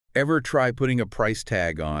Ever try putting a price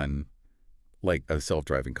tag on, like, a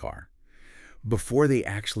self-driving car before they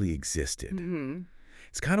actually existed? Mm-hmm.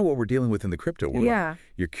 It's kind of what we're dealing with in the crypto world. Yeah.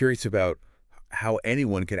 You're curious about how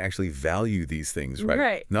anyone can actually value these things, right?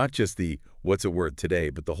 Right. Not just the what's it worth today,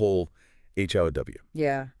 but the whole HOW.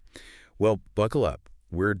 Yeah. Well, buckle up.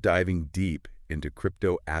 We're diving deep into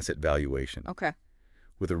crypto asset valuation Okay.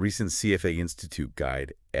 with a recent CFA Institute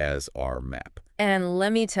guide as our map. And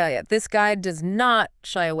let me tell you, this guide does not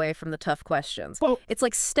shy away from the tough questions. Well, It's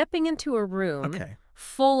like stepping into a room okay.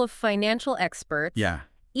 full of financial experts, Yeah,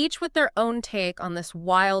 each with their own take on this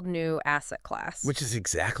wild new asset class. which is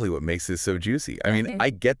exactly what makes this so juicy. I mean, I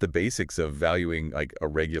get the basics of valuing like a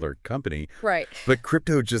regular company, Right. but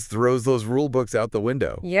crypto just throws those rule books out the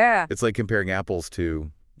window. Yeah. It's like comparing apples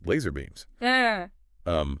to laser beams. Yeah.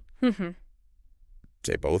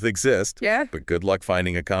 They both exist, Yeah. but good luck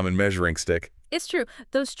finding a common measuring stick. It's true.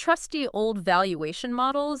 Those trusty old valuation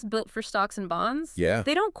models built for stocks and bonds, Yeah.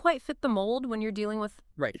 they don't quite fit the mold when you're dealing with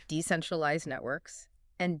Right. decentralized networks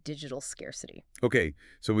and digital scarcity. Okay,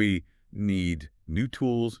 so we need new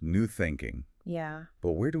tools, new thinking. Yeah.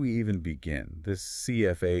 But where do we even begin? This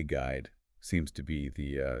CFA guide seems to be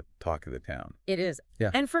the talk of the town. It is. Yeah.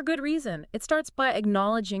 And for good reason. It starts by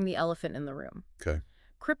acknowledging the elephant in the room. Okay.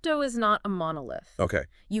 Crypto is not a monolith. Okay.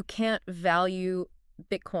 You can't value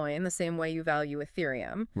Bitcoin the same way you value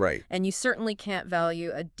Ethereum. Right. And you certainly can't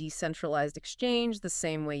value a decentralized exchange the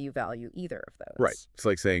same way you value either of those. Right. It's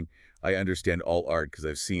like saying, I understand all art because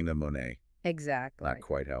I've seen a Monet. Exactly. Not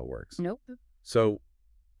quite how it works. Nope. So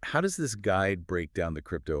how does this guide break down the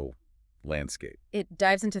crypto landscape? It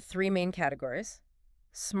dives into three main categories: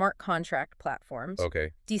 smart contract platforms,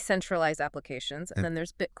 Okay. decentralized applications, and then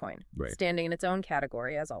there's Bitcoin, Right. standing in its own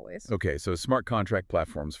category, as always. Okay, so smart contract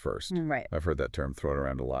platforms first. Right. I've heard that term thrown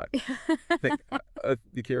around a lot. Think,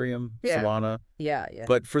 Ethereum, Yeah. Solana. Yeah.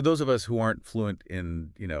 But for those of us who aren't fluent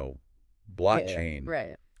in, blockchain,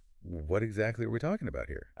 Right. what exactly are we talking about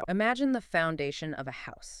here? Imagine the foundation of a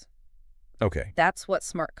house. Okay. That's what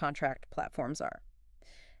smart contract platforms are.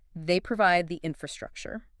 They provide the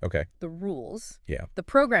infrastructure, Okay. the rules, Yeah. the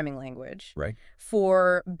programming language Right.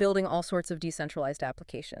 for building all sorts of decentralized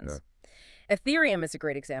applications. Ethereum is a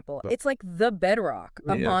great example. But- It's like the bedrock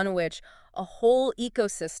Yeah. upon which a whole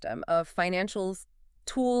ecosystem of financial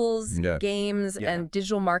tools, Yeah. games, Yeah. and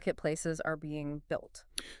digital marketplaces are being built.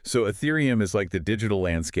 So Ethereum is like the digital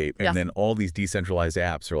landscape, and Yes. then all these decentralized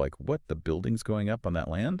apps are like, what, the building's going up on that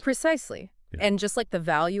land? Precisely. Yeah. And just like the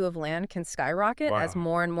value of land can skyrocket as Wow.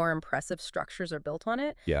 more and more impressive structures are built on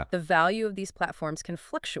it, Yeah. the value of these platforms can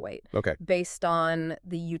fluctuate Okay. based on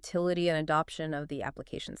the utility and adoption of the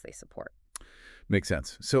applications they support. Makes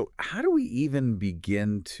sense. So how do we even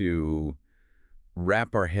begin to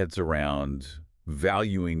wrap our heads around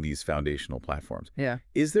valuing these foundational platforms? Yeah.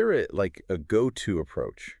 Is there a go-to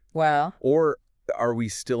approach? Well, Or are we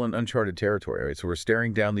still in uncharted territory? Right? So we're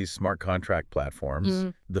staring down these smart contract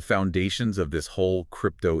platforms, the foundations of this whole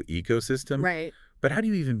crypto ecosystem. right. But how do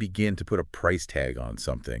you even begin to put a price tag on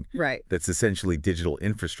something Right. that's essentially digital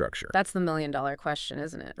infrastructure? That's the million-dollar question,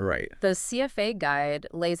 isn't it? Right. The CFA guide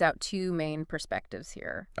lays out two main perspectives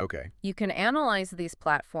here. Okay. You can analyze these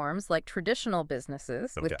platforms like traditional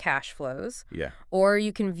businesses with Okay. cash flows, Yeah. or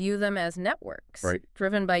you can view them as networks Right.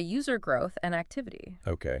 driven by user growth and activity.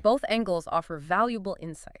 Okay. Both angles offer valuable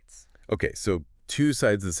insights. Okay. So two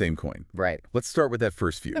sides of the same coin. Right. Let's start with that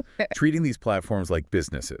first view. Treating these platforms like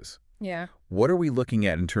businesses. Yeah. What are we looking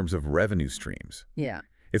at in terms of revenue streams? Yeah.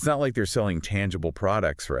 It's not like they're selling tangible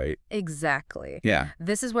products, right? Exactly. Yeah.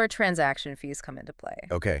 This is where transaction fees come into play.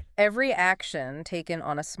 Okay. Every action taken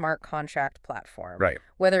on a smart contract platform, Right.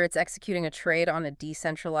 whether it's executing a trade on a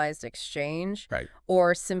decentralized exchange Right.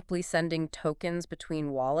 or simply sending tokens between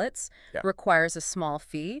wallets, Yeah. requires a small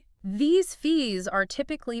fee. These fees are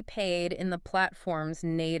typically paid in the platform's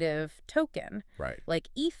native token, Right. like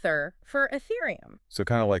Ether for Ethereum. So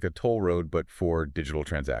kind of like a toll road, but for digital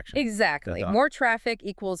transactions. Exactly. Uh-huh. More traffic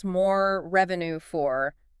equals more revenue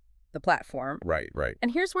for the platform. Right. Right.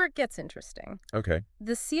 And here's where it gets interesting. Okay.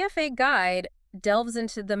 The CFA guide delves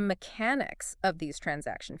into the mechanics of these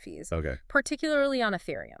transaction fees, Okay. particularly on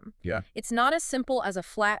Ethereum. Yeah. It's not as simple as a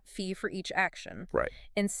flat fee for each action. Right.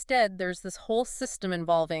 Instead, there's this whole system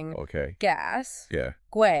involving Okay. gas, Yeah.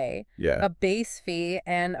 gwei, Yeah. a base fee,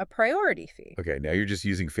 and a priority fee. Okay. Now you're just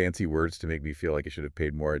using fancy words to make me feel like I should have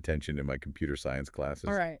paid more attention in my computer science classes.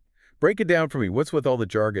 All right. Break it down for me. What's with all the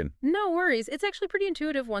jargon? No worries. It's actually pretty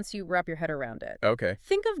intuitive once you wrap your head around it. Okay.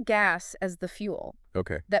 Think of gas as the fuel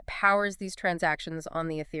Okay. that powers these transactions on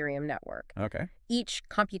the Ethereum network. Okay. Each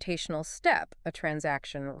computational step a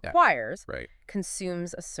transaction requires Right.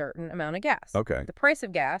 consumes a certain amount of gas. Okay. The price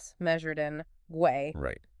of gas, measured in Gwei,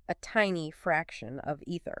 Right. a tiny fraction of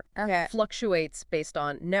ether, fluctuates based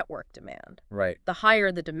on network demand. Right. The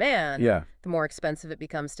higher the demand, Yeah. the more expensive it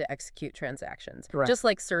becomes to execute transactions. Right. Just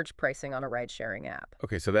like surge pricing on a ride-sharing app.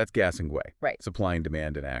 Okay, so that's gas and Gwei. Right. Supply and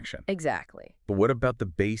demand in action. Exactly. But what about the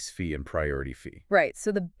base fee and priority fee? Right.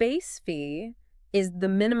 So the base fee is the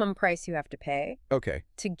minimum price you have to pay Okay.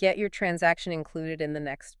 to get your transaction included in the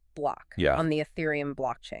next block on the Ethereum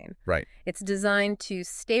blockchain. Right. It's designed to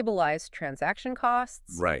stabilize transaction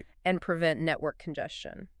costs Right. and prevent network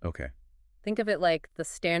congestion. Okay. Think of it like the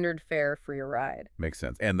standard fare for your ride. Makes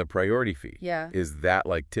sense. And the priority fee? Yeah. Is that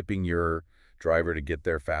like tipping your driver to get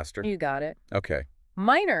there faster? You got it. Okay.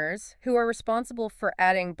 Miners, who are responsible for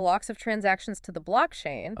adding blocks of transactions to the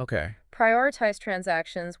blockchain, Okay. prioritize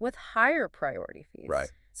transactions with higher priority fees.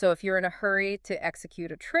 Right. So if you're in a hurry to execute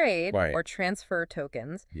a trade Right. or transfer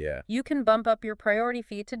tokens, Yeah. you can bump up your priority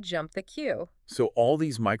fee to jump the queue. So all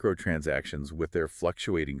these microtransactions with their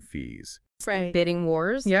fluctuating fees. Right. Bidding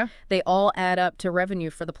wars, Yeah. they all add up to revenue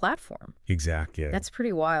for the platform. Exactly. That's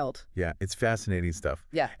pretty wild. Yeah, it's fascinating stuff.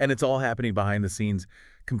 Yeah. And it's all happening behind the scenes,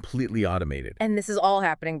 completely automated. And this is all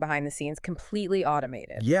happening behind the scenes, completely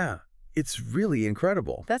automated. Yeah, it's really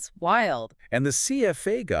incredible. That's wild. And the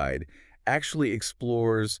CFA guide actually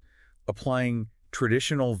explores applying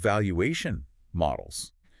traditional valuation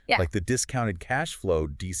models, like the discounted cash flow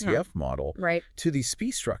DCF model, Right. to these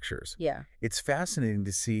fee structures. Yeah. It's fascinating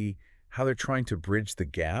to see how they're trying to bridge the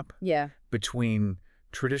gap Yeah. between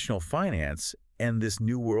traditional finance and this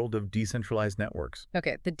new world of decentralized networks.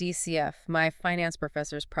 Okay, the DCF. My finance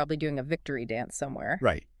professor's probably doing a victory dance somewhere.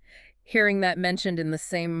 Right. Hearing that mentioned in the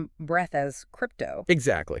same breath as crypto.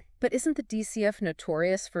 Exactly. But isn't the DCF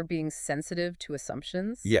notorious for being sensitive to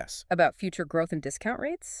assumptions? Yes, About future growth and discount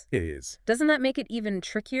rates? it is. Doesn't that make it even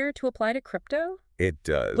trickier to apply to crypto? It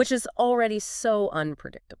does. Which is already so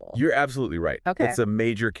unpredictable. You're absolutely right. Okay. It's a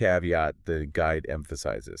major caveat the guide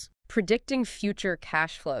emphasizes. Predicting future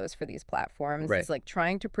cash flows for these platforms Right. is like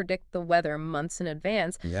trying to predict the weather months in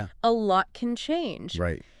advance. Yeah. A lot can change.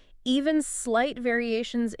 Right. Even slight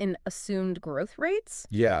variations in assumed growth rates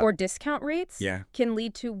Yeah. or discount rates Yeah. can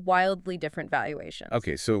lead to wildly different valuations.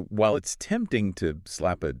 Okay, so while it's tempting to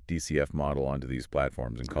slap a DCF model onto these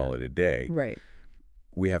platforms and call it a day, Right.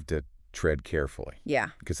 we have to tread carefully. Yeah.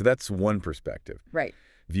 Because that's one perspective, Right.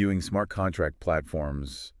 viewing smart contract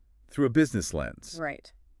platforms through a business lens.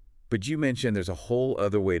 Right. But you mentioned there's a whole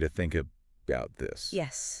other way to think about this.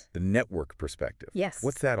 Yes. The network perspective. Yes.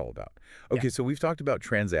 What's that all about? Okay, so we've talked about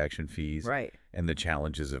transaction fees Right. and the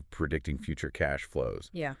challenges of predicting future cash flows.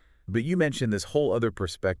 Yeah. But you mentioned this whole other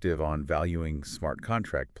perspective on valuing smart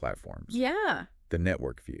contract platforms. Yeah. The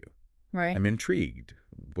network view. Right. I'm intrigued.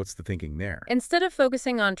 What's the thinking there? Instead of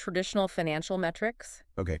focusing on traditional financial metrics,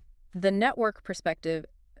 Okay. the network perspective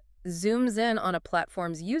zooms in on a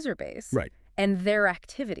platform's user base Right. and their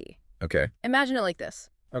activity. Okay. Imagine it like this.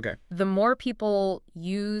 Okay. The more people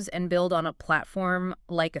use and build on a platform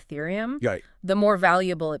like Ethereum, Right. the more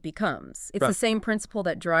valuable it becomes. It's Right. the same principle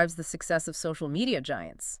that drives the success of social media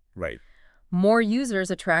giants. Right. More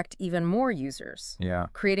users attract even more users, Yeah.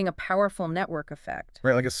 creating a powerful network effect.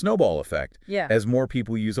 Right, like a snowball effect. Yeah. As more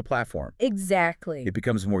people use a platform, Exactly. it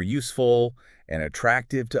becomes more useful and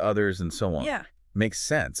attractive to others and so on. Yeah. Makes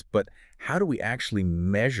sense. But how do we actually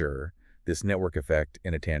measure this network effect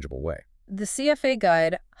in a tangible way? The CFA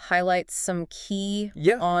guide highlights some key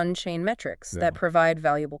on-chain metrics that provide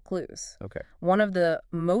valuable clues. Okay. One of the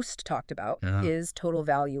most talked about Uh-huh. is total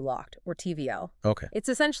value locked, or TVL. Okay. It's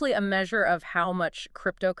essentially a measure of how much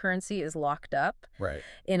cryptocurrency is locked up Right.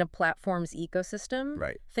 in a platform's ecosystem.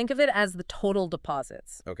 Right. Think of it as the total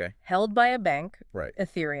deposits Okay. held by a bank, Right.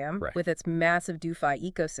 Ethereum, Right. with its massive DeFi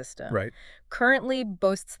ecosystem. Right. Currently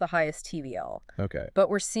boasts the highest TVL, Okay. but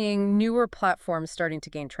we're seeing newer platforms starting to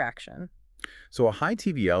gain traction. So a high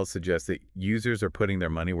TVL suggests that users are putting their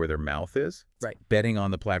money where their mouth is, Right. betting on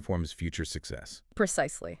the platform's future success.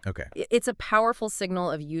 Precisely. Okay. It's a powerful signal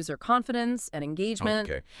of user confidence and engagement.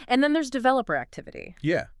 Okay. And then there's developer activity.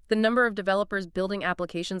 Yeah. The number of developers building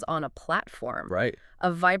applications on a platform. Right.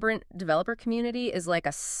 A vibrant developer community is like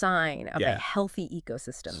a sign of Yeah. a healthy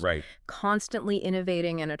ecosystem, Right. constantly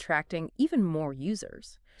innovating and attracting even more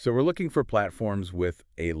users. So we're looking for platforms with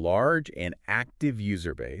a large and active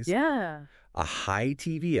user base, Yeah. a high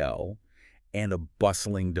TVL, and a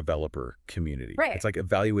bustling developer community. Right. It's like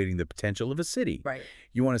evaluating the potential of a city. Right.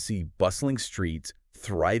 You want to see bustling streets,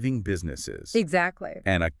 thriving businesses, Exactly.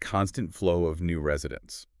 and a constant flow of new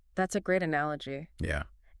residents. That's a great analogy. Yeah.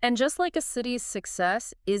 And just like a city's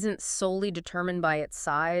success isn't solely determined by its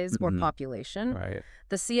size or population, Right.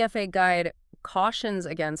 the CFA guide cautions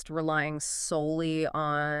against relying solely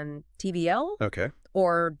on TVL Okay.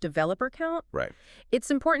 or developer count. Right. It's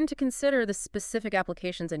important to consider the specific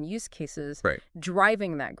applications and use cases Right.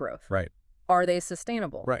 driving that growth. Right. Are they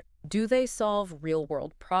sustainable? Right. Do they solve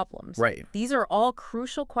real-world problems? Right. These are all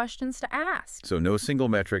crucial questions to ask. So no single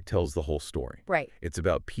metric tells the whole story. Right. It's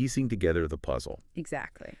about piecing together the puzzle.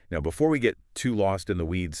 Exactly. Now, before we get too lost in the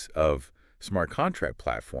weeds of smart contract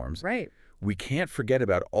platforms, Right. we can't forget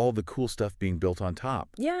about all the cool stuff being built on top.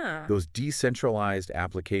 Yeah. Those decentralized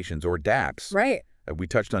applications, or dApps. Right. We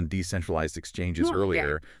touched on decentralized exchanges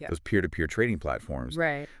earlier, Yeah. those peer-to-peer trading platforms.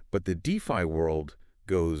 Right. But the DeFi world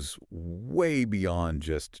goes way beyond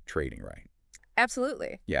just trading, right?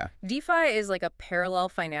 Absolutely. Yeah. DeFi is like a parallel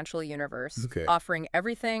financial universe, offering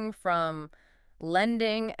everything from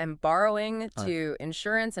lending and borrowing to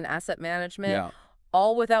insurance and asset management,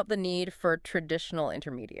 all without the need for traditional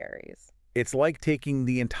intermediaries. It's like taking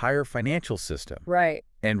the entire financial system Right.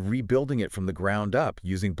 and rebuilding it from the ground up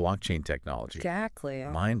using blockchain technology. Exactly.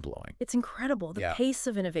 Mind-blowing. It's incredible. The pace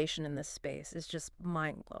of innovation in this space is just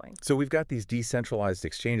mind-blowing. So we've got these decentralized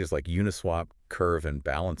exchanges like Uniswap, Curve, and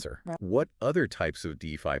Balancer. Right. What other types of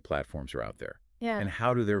DeFi platforms are out there? Yeah. And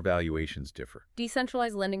how do their valuations differ?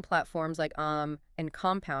 Decentralized lending platforms like and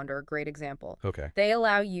Compound are a great example. Okay. They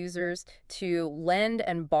allow users to lend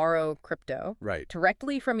and borrow crypto Right.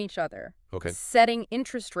 directly from each other, Okay. setting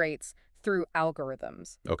interest rates through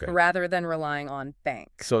algorithms Okay. rather than relying on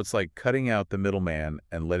banks. So it's like cutting out the middleman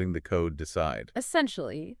and letting the code decide.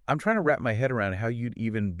 Essentially, I'm trying to wrap my head around how you'd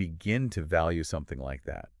even begin to value something like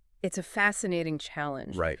that. it's a fascinating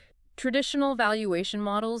challenge. Right. Traditional valuation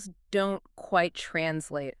models don't quite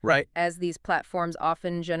translate, Right. as these platforms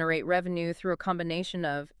often generate revenue through a combination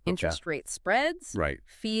of interest rate spreads, Right.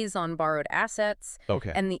 fees on borrowed assets,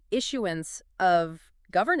 Okay. and the issuance of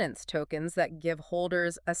governance tokens that give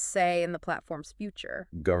holders a say in the platform's future.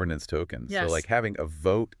 Governance tokens. Yes. So like having a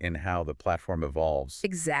vote in how the platform evolves.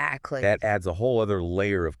 Exactly. That adds a whole other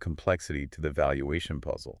layer of complexity to the valuation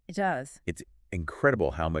puzzle. It does. It's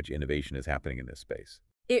incredible how much innovation is happening in this space.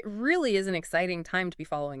 It really is an exciting time to be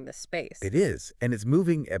following this space. It is, and it's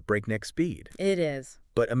moving at breakneck speed. It is.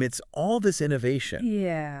 But amidst all this innovation,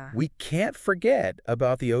 Yeah. we can't forget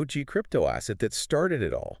about the OG crypto asset that started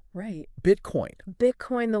it all, Right. Bitcoin.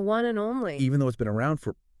 Bitcoin, the one and only. Even though it's been around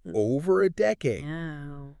for over a decade,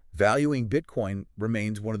 Yeah. valuing Bitcoin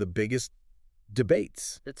remains one of the biggest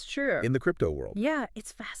debates It's true. in the crypto world. Yeah,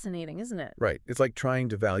 it's fascinating, isn't it? Right. It's like trying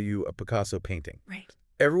to value a Picasso painting. Right.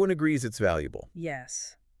 Everyone agrees it's valuable,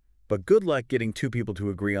 Yes. but good luck getting two people to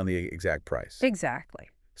agree on the exact price. Exactly.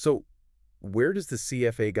 So where does the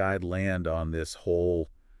CFA guide land on this whole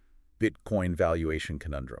Bitcoin valuation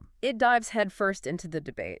conundrum? It dives headfirst into the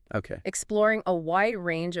debate, Okay. exploring a wide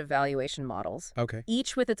range of valuation models, Okay.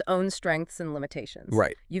 each with its own strengths and limitations.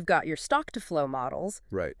 Right. You've got your stock-to-flow models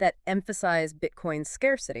Right. that emphasize Bitcoin's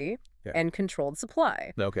scarcity and controlled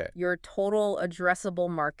supply. Okay. Your total addressable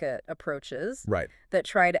market approaches Right. that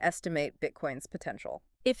try to estimate Bitcoin's potential.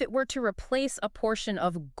 If it were to replace a portion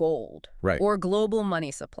of gold Right. or global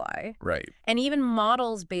money supply, Right. and even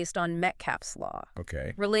models based on Metcalfe's law,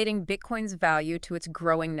 Okay. relating Bitcoin's value to its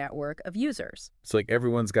growing network of users. So like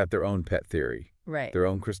everyone's got their own pet theory, Right. their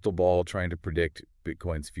own crystal ball trying to predict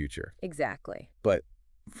Bitcoin's future. Exactly. But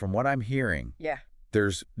from what I'm hearing, Yeah.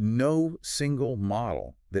 there's no single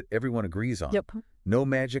model that everyone agrees on. Yep. No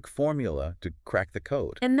magic formula to crack the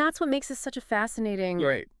code. And that's what makes this such a fascinating,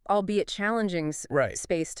 Right. albeit challenging Right.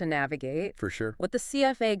 space to navigate. For sure. What the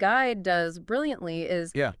CFA guide does brilliantly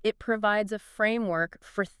is it provides a framework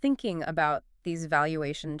for thinking about these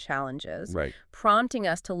valuation challenges, Right. prompting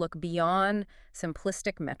us to look beyond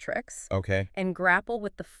simplistic metrics Okay. and grapple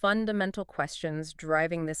with the fundamental questions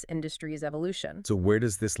driving this industry's evolution. So where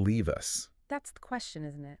does this leave us? That's the question,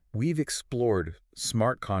 isn't it? We've explored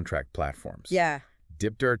smart contract platforms. Yeah.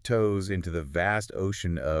 Dipped our toes into the vast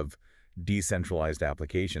ocean of decentralized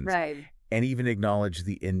applications. Right. And even acknowledged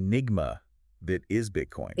the enigma that is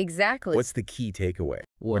Bitcoin. Exactly. What's the key takeaway?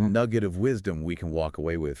 What nugget of wisdom we can walk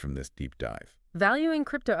away with from this deep dive? Valuing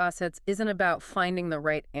crypto assets isn't about finding the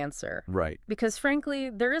right answer. Right. Because frankly,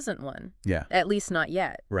 there isn't one. Yeah. At least not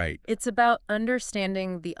yet. Right. It's about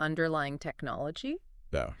understanding the underlying technology,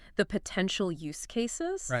 Yeah. the potential use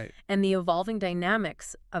cases, Right. and the evolving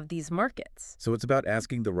dynamics of these markets. So it's about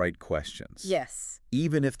asking the right questions. Yes.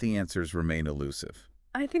 Even if the answers remain elusive.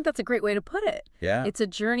 I think that's a great way to put it. Yeah. It's a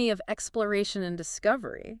journey of exploration and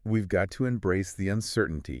discovery. We've got to embrace the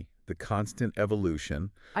uncertainty, the constant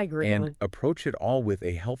evolution. I agree. And approach it all with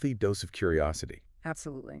a healthy dose of curiosity.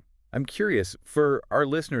 Absolutely. I'm curious, for our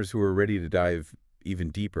listeners who are ready to dive even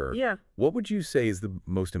deeper, what would you say is the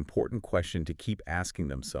most important question to keep asking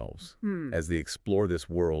themselves as they explore this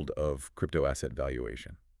world of crypto asset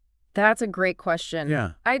valuation? That's a great question.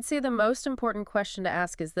 Yeah. I'd say the most important question to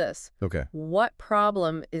ask is this. Okay. What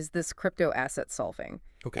problem is this crypto asset solving?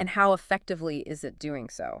 Okay. And how effectively is it doing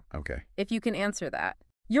so? Okay. If you can answer that,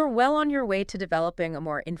 you're well on your way to developing a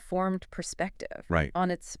more informed perspective on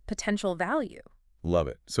its potential value. Love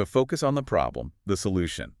it. So focus on the problem, the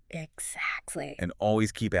solution. Exactly. And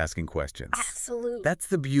always keep asking questions. Absolutely. That's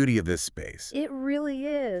the beauty of this space. It really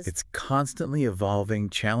is. It's constantly evolving,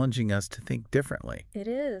 challenging us to think differently. It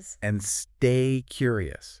is. And stay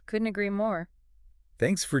curious. Couldn't agree more.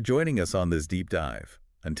 Thanks for joining us on this deep dive.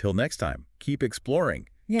 Until next time, keep exploring,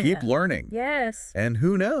 keep learning. Yes. And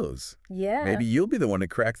who knows? Yeah. Maybe you'll be the one to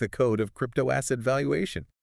crack the code of crypto asset valuation.